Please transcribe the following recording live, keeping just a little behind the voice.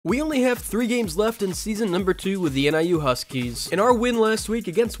We only have 3 games left in season number 2 with the NIU Huskies, and our win last week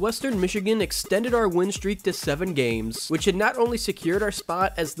against Western Michigan extended our win streak to 7 games, which had not only secured our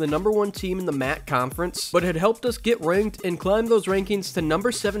spot as the number 1 team in the MAC conference, but had helped us get ranked and climb those rankings to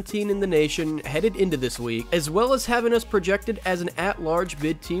number 17 in the nation headed into this week, as well as having us projected as an at-large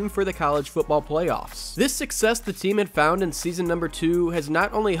bid team for the college football playoffs. This success the team had found in season number 2 has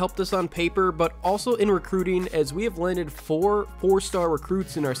not only helped us on paper, but also in recruiting, as we have landed 4 4-star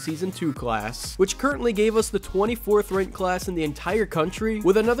recruits in our season 2 class, which currently gave us the 24th ranked class in the entire country,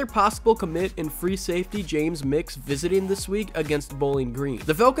 with another possible commit in free safety James Mix visiting this week against Bowling Green.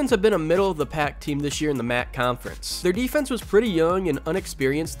 The Falcons have been a middle-of-the-pack team this year in the MAC conference. Their defense was pretty young and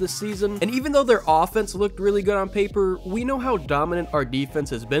unexperienced this season, and even though their offense looked really good on paper, we know how dominant our defense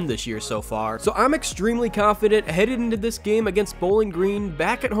has been this year so far. So I'm extremely confident headed into this game against Bowling Green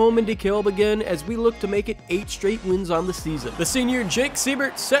back at home in DeKalb again, as we look to make it 8 straight wins on the season. The senior Jake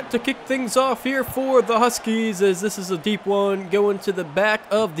Siebert set to kick things off here for the Huskies, as this is a deep one going to the back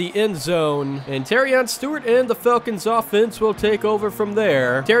of the end zone, and Terrion Stewart and the Falcons offense will take over from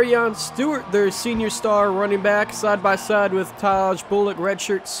there. Terrion Stewart, their senior star running back, side by side with Taj Bullock,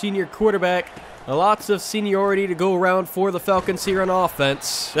 redshirt senior quarterback. Lots of seniority to go around for the Falcons here on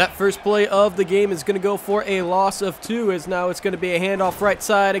offense. That first play of the game is going to go for a loss of 2, as now it's going to be a handoff right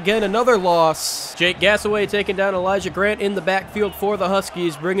side. Again, another loss. Jake Gassaway taking down Elijah Grant in the backfield for the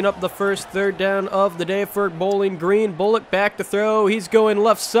Huskies, bringing up the first 3rd down of the day for Bowling Green. Bullock back to throw. He's going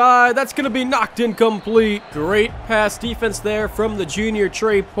left side. That's going to be knocked incomplete. Great pass defense there from the junior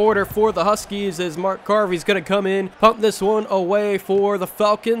Trey Porter for the Huskies, as Mark Carvey's going to come in, pump this one away for the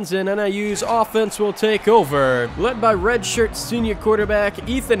Falcons, and NIU's offense will take over, led by redshirt senior quarterback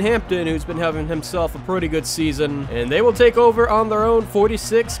Ethan Hampton, who's been having himself a pretty good season, and they will take over on their own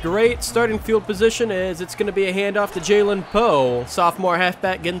 46. Great starting field position, as it's going to be a handoff to Jalen Poe, sophomore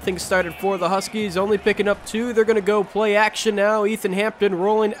halfback, getting things started for the Huskies, only picking up 2. They're going to go play action now. Ethan Hampton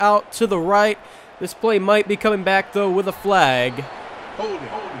rolling out to the right. This play might be coming back though with a flag. Hold it.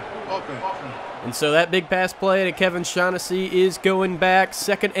 Offense. And so that big pass play to Kevin Shaughnessy is going back.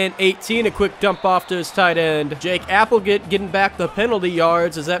 2nd and 18, a quick dump off to his tight end. Jake Applegate getting back the penalty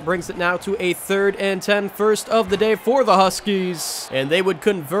yards, as that brings it now to a 3rd and 10, first of the day for the Huskies. And they would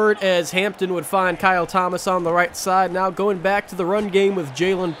convert, as Hampton would find Kyle Thomas on the right side. Now going back to the run game with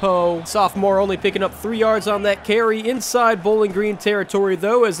Jalen Poe. Sophomore only picking up 3 yards on that carry inside Bowling Green territory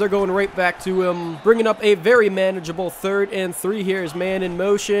though, as they're going right back to him. Bringing up a very manageable 3rd and 3 here, as man in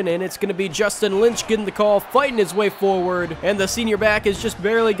motion, and it's going to be Justin Lynch getting the call, fighting his way forward, and the senior back is just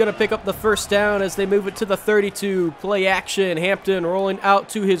barely going to pick up the 1st down as they move it to the 32. Play action, Hampton rolling out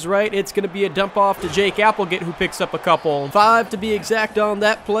to his right. It's going to be a dump off to Jake Applegate, who picks up a couple. 5 to be exact on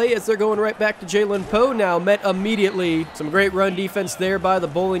that play, as they're going right back to Jalen Poe now, met immediately. Some great run defense there by the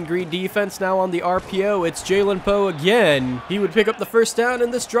Bowling Green defense. Now on the RPO, it's Jalen Poe again. He would pick up the 1st down,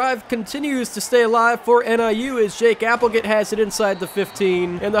 and this drive continues to stay alive for NIU, as Jake Applegate has it inside the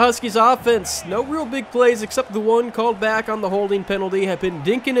 15. And the Huskies offense, no real big plays except the one called back on the holding penalty, have been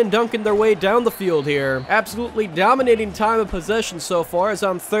dinking and dunking their way down the field here. Absolutely dominating time of possession so far, as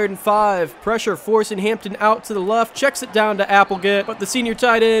on 3rd and 5. Pressure forcing Hampton out to the left, checks it down to Applegate, but the senior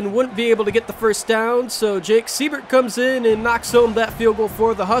tight end wouldn't be able to get the 1st down, so Jake Siebert comes in and knocks home that field goal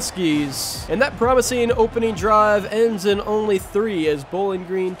for the Huskies. And that promising opening drive ends in only 3, as Bowling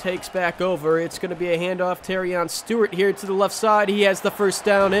Green takes back over. It's going to be a handoff. Terrion Stewart here to the left side. He has the 1st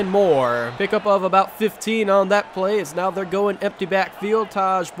down and more. Pickup of about 15 on that play, as now they're going empty backfield.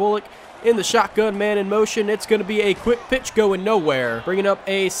 Taj Bullock in the shotgun, man in motion. It's going to be a quick pitch going nowhere. Bringing up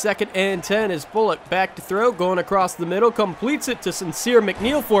a 2nd and 10 as Bullock back to throw, going across the middle, completes it to Sincere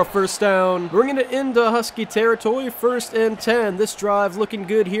McNeil for a 1st down. Bringing it into Husky territory, 1st and 10. This drive looking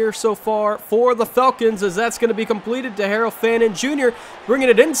good here so far for the Falcons, as that's going to be completed to Harold Fannin Jr., bringing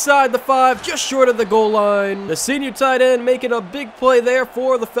it inside the 5, just short of the goal line. The senior tight end making a big play there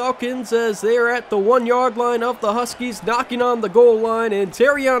for the Falcons, as they are at the 1-yard line of the Huskies, knocking on the goal line, and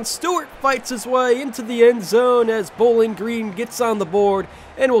Terrion Stewart fights his way into the end zone as Bowling Green gets on the board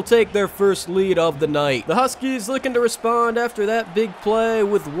and will take their first lead of the night. The Huskies looking to respond after that big play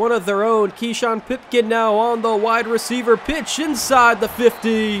with one of their own. Keyshawn Pipkin now on the wide receiver pitch inside the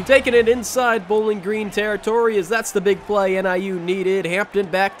 50. Taking it inside Bowling Green territory, as that's the big play NIU needed. Hampton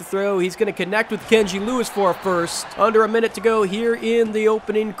back to throw. He's going to connect with Kenji Lewis for a 1st. Under a minute to go here in the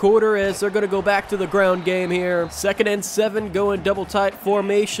opening quarter, as they're going to go back to the ground game here. 2nd and 7, going double tight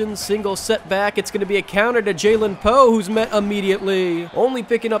formation. Single little setback. It's going to be a counter to Jalen Poe, who's met immediately. Only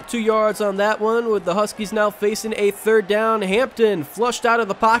picking up 2 yards on that one, with the Huskies now facing a third down. Hampton flushed out of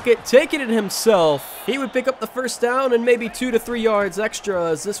the pocket, taking it himself. He would pick up the first down and maybe 2 to 3 yards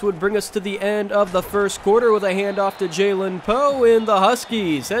extra, as this would bring us to the end of the first quarter with a handoff to Jalen Poe, and the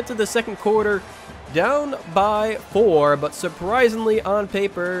Huskies head to the second quarter down by 4, but surprisingly on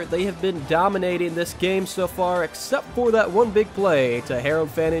paper, they have been dominating this game so far, except for that one big play to Harold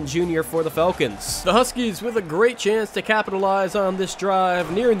Fannin Jr. for the Falcons. The Huskies with a great chance to capitalize on this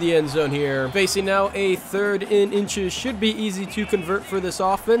drive nearing the end zone here. Facing now a 3rd and inches, should be easy to convert for this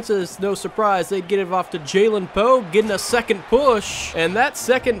offense, as no surprise, they'd get it off to Jalen Poe, getting a second push, and that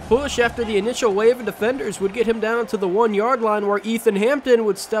second push after the initial wave of defenders would get him down to the 1 yard line, where Ethan Hampton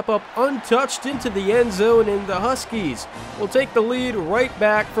would step up untouched into the end zone, and the Huskies will take the lead right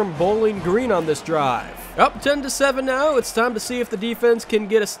back from Bowling Green on this drive. Up 10-7 now. It's time to see if the defense can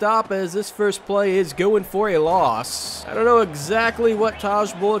get a stop, as this first play is going for a loss. I don't know exactly what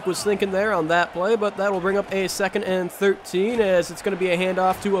Taj Bullock was thinking there on that play, but that will bring up a 2nd and 13, as it's going to be a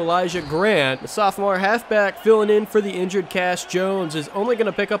handoff to Elijah Grant. The sophomore halfback filling in for the injured Cash Jones is only going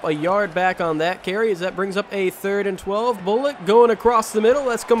to pick up a yard back on that carry, as that brings up a 3rd and 12. Bullock going across the middle.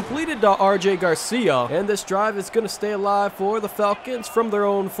 That's completed to RJ Garcia, and this drive is going to stay alive for the Falcons from their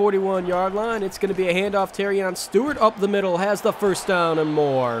own 41-yard line. It's going to be a handoff. Terrion Stewart up the middle has the first down and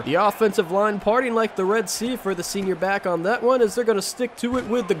more. The offensive line parting like the Red Sea for the senior back on that one, as they're going to stick to it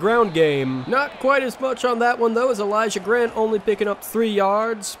with the ground game. Not quite as much on that one though, as Elijah Grant only picking up 3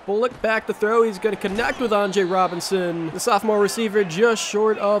 yards. Bullock back to throw. He's going to connect with Andre Robinson. The sophomore receiver just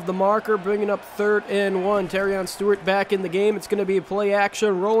short of the marker, bringing up 3rd and 1. Terrion Stewart back in the game. It's going to be a play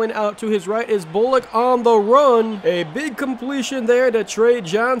action. Rolling out to his right is Bullock on the run. A big completion there to Trey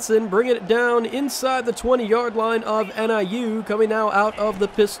Johnson, bringing it down inside the 20-yard line of NIU, coming now out of the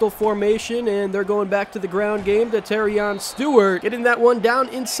pistol formation, and they're going back to the ground game to Terrion Stewart, getting that one down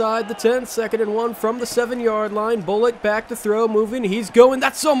inside the 10, 2nd and 1 from the 7-yard line. Bullock back to throw, moving, he's going,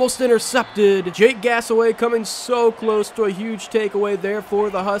 that's almost intercepted. Jake Gassaway coming so close to a huge takeaway there for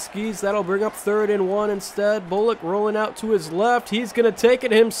the Huskies. That'll bring up 3rd and 1 instead. Bullock rolling out to his left, he's going to take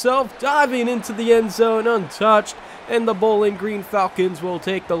it himself, diving into the end zone untouched, and the Bowling Green Falcons will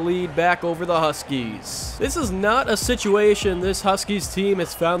take the lead back over the Huskies. This is not a situation this Huskies team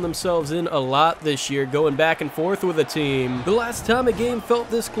has found themselves in a lot this year, going back and forth with a team. The last time a game felt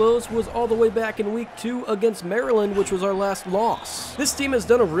this close was all the way back in week 2 against Maryland, which was our last loss. This team has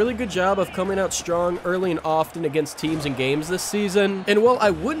done a really good job of coming out strong early and often against teams and games this season, and while I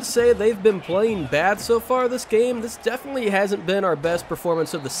wouldn't say they've been playing bad so far this game, this definitely hasn't been our best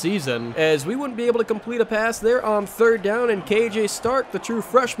performance of the season, as we wouldn't be able to complete a pass there on 3rd down, and KJ Stark, the true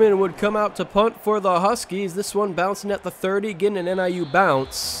freshman, would come out to punt for the Huskies. This one bouncing at the 30, getting an NIU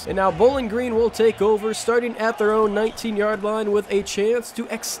bounce. And now Bowling Green will take over, starting at their own 19-yard line with a chance to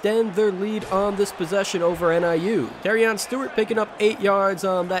extend their lead on this possession over NIU. Terrion Stewart picking up 8 yards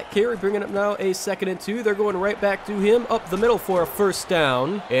on that carry, bringing up now a 2nd and 2. They're going right back to him up the middle for a first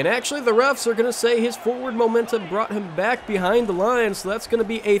down. And actually the refs are going to say his forward momentum brought him back behind the line, so that's going to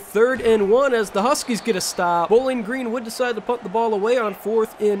be a 3rd and 1 as the Huskies get a stop. Bowling Green would decide to punt the ball away on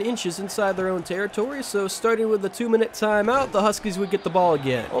 4th and inches inside their own territory, so starting with the 2-minute timeout, the Huskies would get the ball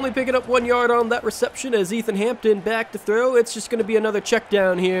again. Only picking up 1 yard on that reception as Ethan Hampton back to throw. It's just going to be another check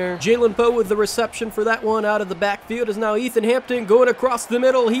down here. Jalen Poe with the reception for that one out of the backfield, is now Ethan Hampton going across the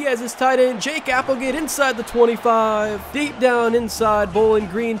middle. He has his tight end Jake Applegate inside the 25. Deep down inside Bowling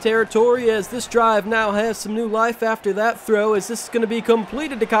Green territory, as this drive now has some new life after that throw, as this is going to be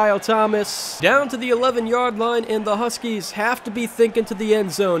completed to Kyle Thomas. Down to the 11-yard line, and the Huskies have to be thinking to the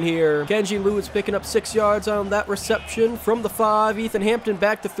end zone here. Kenji Lewis picking up 6 yards on that reception from the 5. Ethan Hampton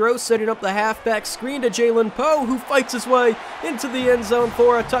back to throw, setting up the halfback screen to Jalen Poe, who fights his way into the end zone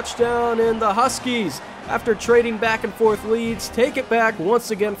for a touchdown, and the Huskies, after trading back and forth leads, take it back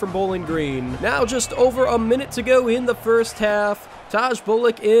once again from Bowling Green. Now just over a minute to go in the first half. Taj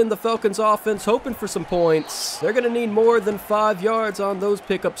Bullock in the Falcons offense hoping for some points. They're going to need more than 5 yards on those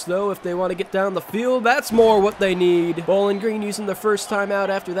pickups though if they want to get down the field. That's more what they need. Bowling Green using their first timeout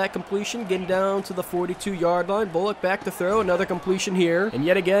after that completion, getting down to the 42-yard line. Bullock back to throw, another completion here. And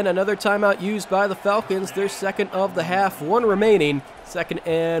yet again, another timeout used by the Falcons, their 2nd of the half, 1 remaining. 2nd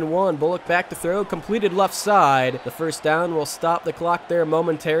and 1. Bullock back to throw, completed left side. The first down will stop the clock there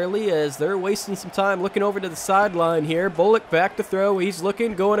momentarily as they're wasting some time looking over to the sideline here. Bullock back to throw. He's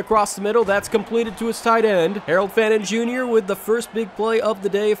looking, going across the middle. That's completed to his tight end. Harold Fannin Jr. with the first big play of the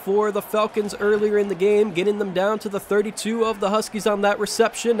day for the Falcons earlier in the game, getting them down to the 32 of the Huskies on that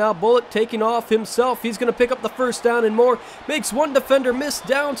reception. Now Bullock taking off himself. He's going to pick up the first down and more. Makes one defender miss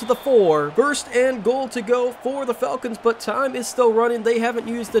down to the 4. First and goal to go for the Falcons, but time is still running. They haven't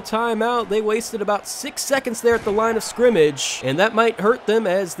used the timeout. They wasted about 6 seconds there at the line of scrimmage, and that might hurt them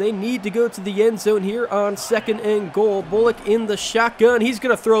as they need to go to the end zone here on 2nd and goal. Bullock in the shotgun. He's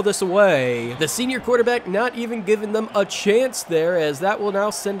going to throw this away. The senior quarterback not even giving them a chance there, as that will now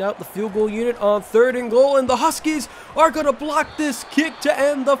send out the field goal unit on 3rd and goal, and the Huskies are going to block this kick to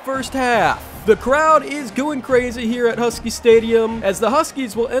end the first half. The crowd is going crazy here at Husky Stadium as the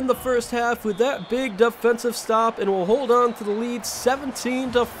Huskies will end the first half with that big defensive stop and will hold on to the lead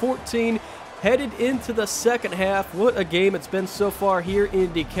 17-14 headed into the second half. What a game it's been so far here in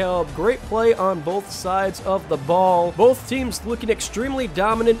DeKalb. Great play on both sides of the ball. Both teams looking extremely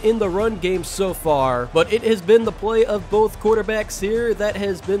dominant in the run game so far, but it has been the play of both quarterbacks here that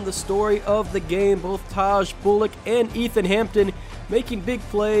has been the story of the game. Both Taj Bullock and Ethan Hampton making big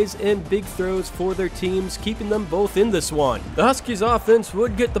plays and big throws for their teams, keeping them both in this one. The Huskies offense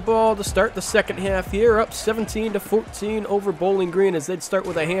would get the ball to start the second half here, up 17-14 over Bowling Green as they'd start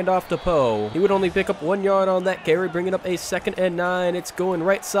with a handoff to Poe. He would only pick up 1 yard on that carry, bringing up a 2nd and 9. It's going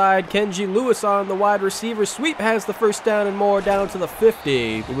right side. Kenji Lewis on the wide receiver sweep has the first down and more down to the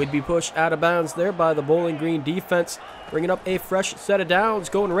 50. It would be pushed out of bounds there by the Bowling Green defense, bringing up a fresh set of downs,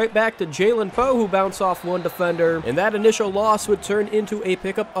 going right back to Jalen Poe, who bounced off one defender. And that initial loss would turn into a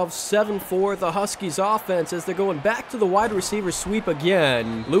pickup of 7 for the Huskies offense as they're going back to the wide receiver sweep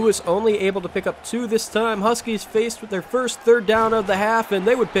again. Lewis only able to pick up 2 this time. Huskies faced with their first 3rd down of the half, and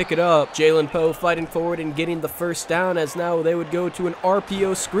they would pick it up. Jalen Poe fighting forward and getting the first down as now they would go to an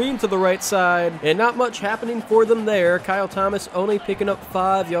RPO screen to the right side. And not much happening for them there. Kyle Thomas only picking up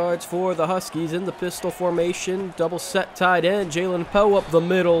 5 yards for the Huskies in the pistol formation. Double set tight end, Jalen Poe up the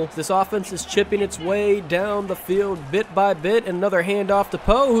middle. This offense is chipping its way down the field bit by bit. Another handoff to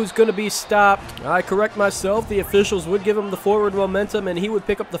Poe, who's going to be stopped. I correct myself. The officials would give him the forward momentum, and he would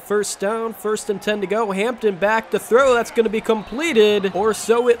pick up the first down. 1st and 10 to go. Hampton back to throw. That's going to be completed, or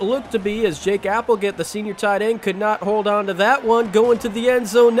so it looked to be, as Jake Applegate, the senior tight end, could not hold on to that one. Going to the end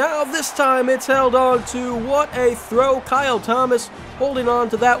zone now. This time it's held on to. What a throw. Kyle Thomas holding on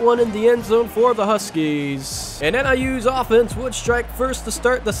to that one in the end zone for the Huskies. And NIU's offense would strike first to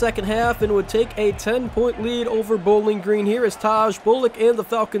start the second half and would take a 10-point lead over Bowling Green here as Taj Bullock and the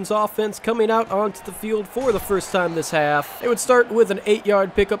Falcons offense coming out onto the field for the first time this half. They would start with an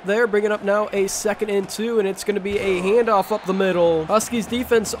 8-yard pickup there, bringing up now a 2nd and 2, and it's going to be a handoff up the middle. Huskies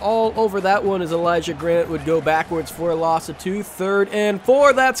defense all over that one as Elijah Grant would go backwards for a loss of 2. 3rd and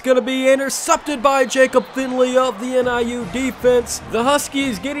 4. That's going to be intercepted by Jacob Finley of the NIU defense. The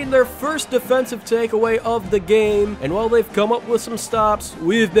Huskies getting their first defensive takeaway of the game, and while they've come up with some stops,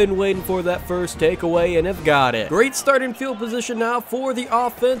 we've been waiting for that first takeaway and have got it. Great starting field position now for the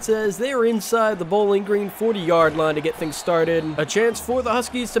offense as they are inside the Bowling Green 40-yard line to get things started. A chance for the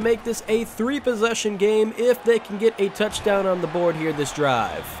Huskies to make this a 3-possession game if they can get a touchdown on the board here this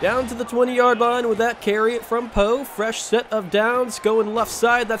drive. Down to the 20-yard line with that carry from Poe. Fresh set of downs going left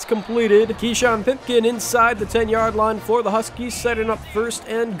side. That's completed. Keyshawn Pimpkin inside the 10-yard line for the Huskies, setting up 1st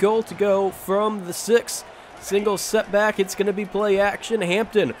and goal to go from the 6. Single setback. It's going to be play action.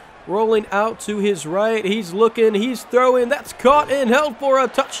 Hampton rolling out to his right. He's looking. He's throwing. That's caught and held for a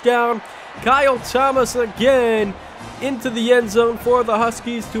touchdown. Kyle Thomas again into the end zone for the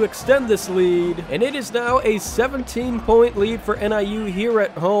Huskies to extend this lead. And it is now a 17-point lead for NIU here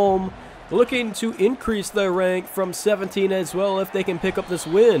at home, looking to increase their rank from 17 as well if they can pick up this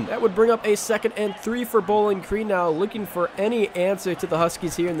win. That would bring up a 2nd and 3 for Bowling Green now, looking for any answer to the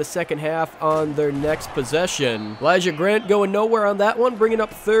Huskies here in the second half on their next possession. Elijah Grant going nowhere on that one, bringing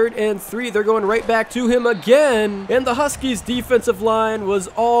up 3rd and 3. They're going right back to him again, and the Huskies defensive line was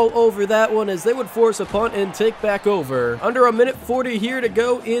all over that one as they would force a punt and take back over. Under a minute 40 here to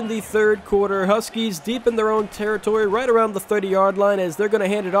go in the 3rd quarter. Huskies deep in their own territory right around the 30-yard line as they're going to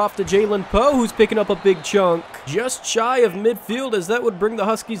hand it off to Jalen Jalen Poe, who's picking up a big chunk. Just shy of midfield, as that would bring the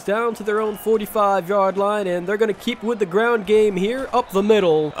Huskies down to their own 45-yard line, and they're going to keep with the ground game here up the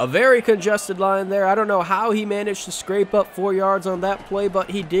middle. A very congested line there. I don't know how he managed to scrape up 4 yards on that play, but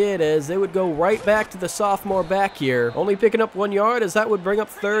he did, as they would go right back to the sophomore back here. Only picking up 1 yard, as that would bring up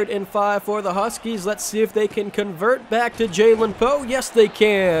 3rd and 5 for the Huskies. Let's see if they can convert back to Jalen Poe. Yes, they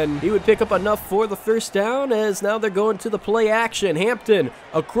can. He would pick up enough for the first down, as now they're going to the play action. Hampton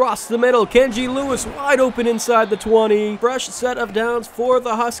across the middle. Kenji Lewis wide open inside the 20. Fresh set of downs for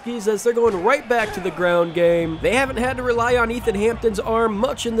the Huskies, as they're going right back to the ground game. They haven't had to rely on Ethan Hampton's arm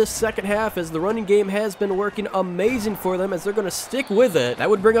much in this second half, as the running game has been working amazing for them, as they're going to stick with it. That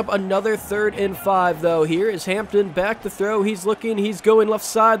would bring up another 3rd and 5, though. Here is Hampton back to throw. He's looking. He's going left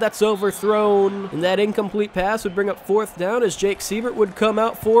side. That's overthrown. And that incomplete pass would bring up 4th down, as Jake Siebert would come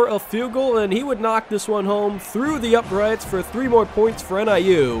out for a field goal, and he would knock this one home through the uprights for 3 more points for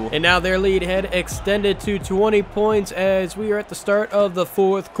NIU. And now their lead had extended to 20 points, as we are at the start of the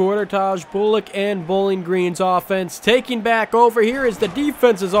 4th quarter. Taj Bullock and Bowling Green's offense taking back over here, as the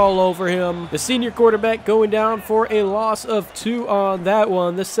defense is all over him. The senior quarterback going down for a loss of 2 on that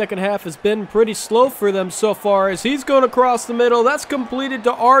one. This second half has been pretty slow for them so far, as he's going across the middle. That's completed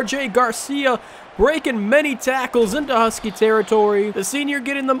to RJ Garcia, breaking many tackles into Husky territory. The senior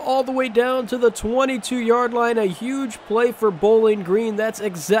getting them all the way down to the 22-yard line. A huge play for Bowling Green. That's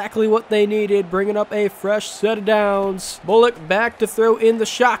exactly what they needed, bringing up a fresh set of downs. Bullock back to throw in the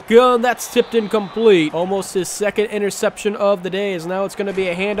shotgun. That's tipped incomplete. Almost his 2nd interception of the day, as now it's going to be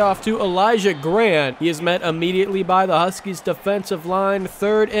a handoff to Elijah Grant. He is met immediately by the Huskies defensive line.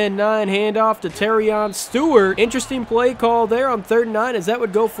 3rd and 9, handoff to Terrion Stewart. Interesting play call there on 3rd and 9, as that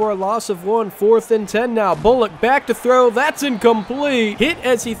would go for a loss of 1. 4th and 10 now. Bullock back to throw. That's incomplete. Hit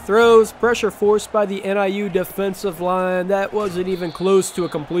as he throws. Pressure forced by the NIU defensive line. That wasn't even close to a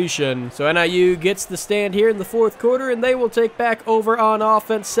completion. So NIU gets the stand here in the 4th quarter, and they will take back over on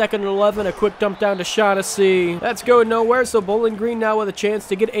offense. 2nd and 11. A quick dump down to Shaughnessy. That's going nowhere, so Bowling Green now with a chance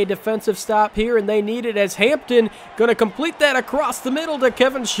to get a defensive stop here, and they need it, as Hampton going to complete that across the middle to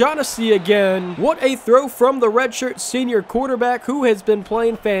Kevin Shaughnessy again. What a throw from the redshirt senior quarterback, who has been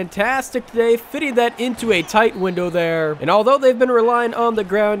playing fantastic today, fitting that into a tight window there. And although they've been relying on the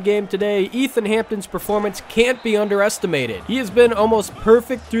ground game today, Ethan Hampton's performance can't be underestimated. He has been almost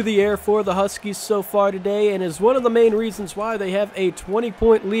perfect through the air for the Huskies so far today, and is one of the main reasons why they have a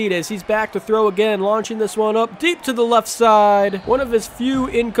 20-point lead, as he's back to throw again, launching this one up deep to the left side. One of his few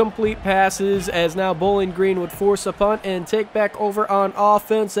incomplete passes, as now Bowling Green would force a punt and take back over on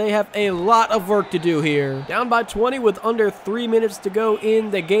offense. They have a lot of work to do here. Down by 20 with under 3 minutes to go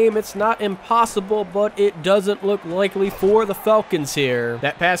in the game. It's not impossible, but it doesn't look likely for the Falcons here.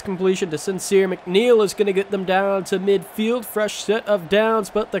 That pass completion to Sincere McNeil is going to get them down to midfield. Fresh set of downs,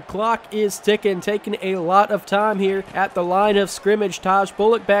 but the clock is ticking, taking a lot of time here at the line of scrimmage. Taj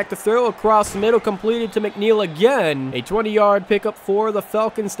Bullock back to throw across the middle, completed to McNeil again. A 20-yard pickup for the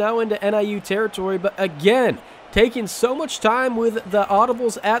Falcons, now into NIU territory, but again, taking so much time with the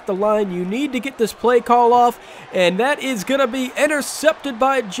audibles at the line. You need to get this play call off, and that is going to be intercepted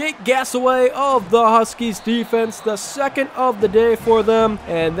by Jake Gassaway of the Huskies defense, the 2nd of the day for them,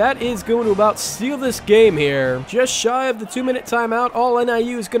 and that is going to about seal this game here. Just shy of the 2-minute timeout. All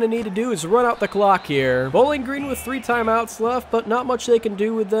NIU is going to need to do is run out the clock here. Bowling Green with 3 timeouts left, but not much they can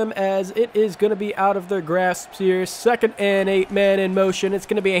do with them, as it is going to be out of their grasp here. 2nd and 8, man in motion. It's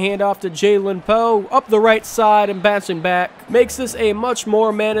going to be a handoff to Jalen Poe up the right side and bouncing back. Makes this a much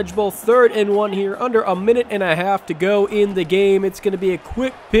more manageable 3rd and 1 here, under a minute and a half to go in the game. It's going to be a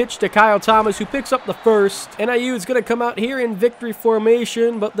quick pitch to Kyle Thomas, who picks up the first. NIU is going to come out here in victory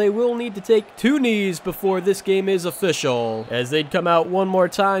formation, but they will need to take 2 knees before this game is official. As they'd come out one more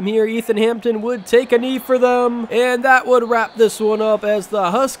time here, Ethan Hampton would take a knee for them, and that would wrap this one up, as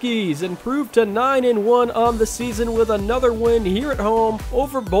the Huskies improve to 9-1 on the season with another win here at home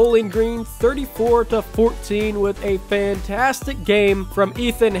over Bowling Green, 34-14, with a fantastic game from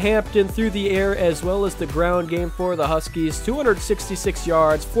Ethan Hampton through the air, as well as the ground game for the Huskies. 266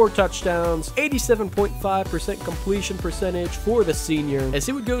 yards, 4 touchdowns, 87.5% completion percentage for the senior, as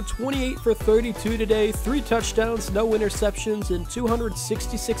he would go 28 for 32 today, 3 touchdowns, no interceptions, and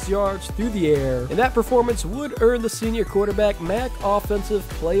 266 yards through the air. And that performance would earn the senior quarterback MAC Offensive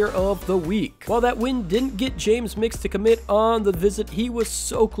Player of the Week. While that win didn't get James Mix to commit on the visit, he was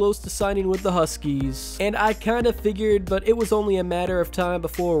so close to signing with the Huskies. And I kinda figured, but it was only a matter of time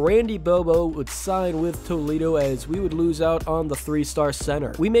before Randy Bobo would sign with Toledo, as we would lose out on the 3-star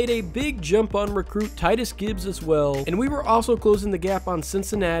center. We made a big jump on recruit Titus Gibbs as well, and we were also closing the gap on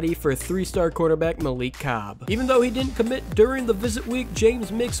Cincinnati for 3-star quarterback Malik Cobb. Even though he didn't commit during the visit week,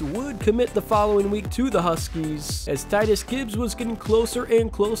 James Mix would commit the following week to the Huskies, as Titus Gibbs was getting closer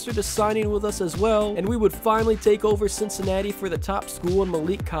and closer to signing with us as well, and we would finally take over Cincinnati for the top school on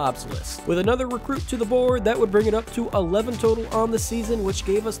Malik Cobb's list. With another recruit to the board, that would bring it up to 11 total on the season, which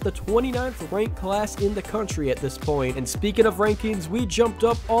gave us the 29th ranked class in the country at this point. And speaking of rankings, we jumped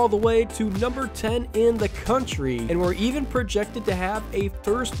up all the way to number 10 in the country, and we're even projected to have a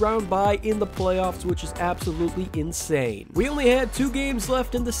first-round bye in the playoffs, which is absolutely insane. We only had 2 games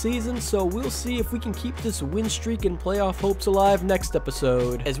left in the season, so we'll see if we can keep this win streak and playoff hopes alive next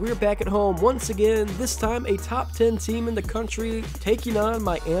episode, as we're back at home once again, this time a top 10 team in the country taking on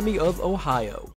Miami of Ohio.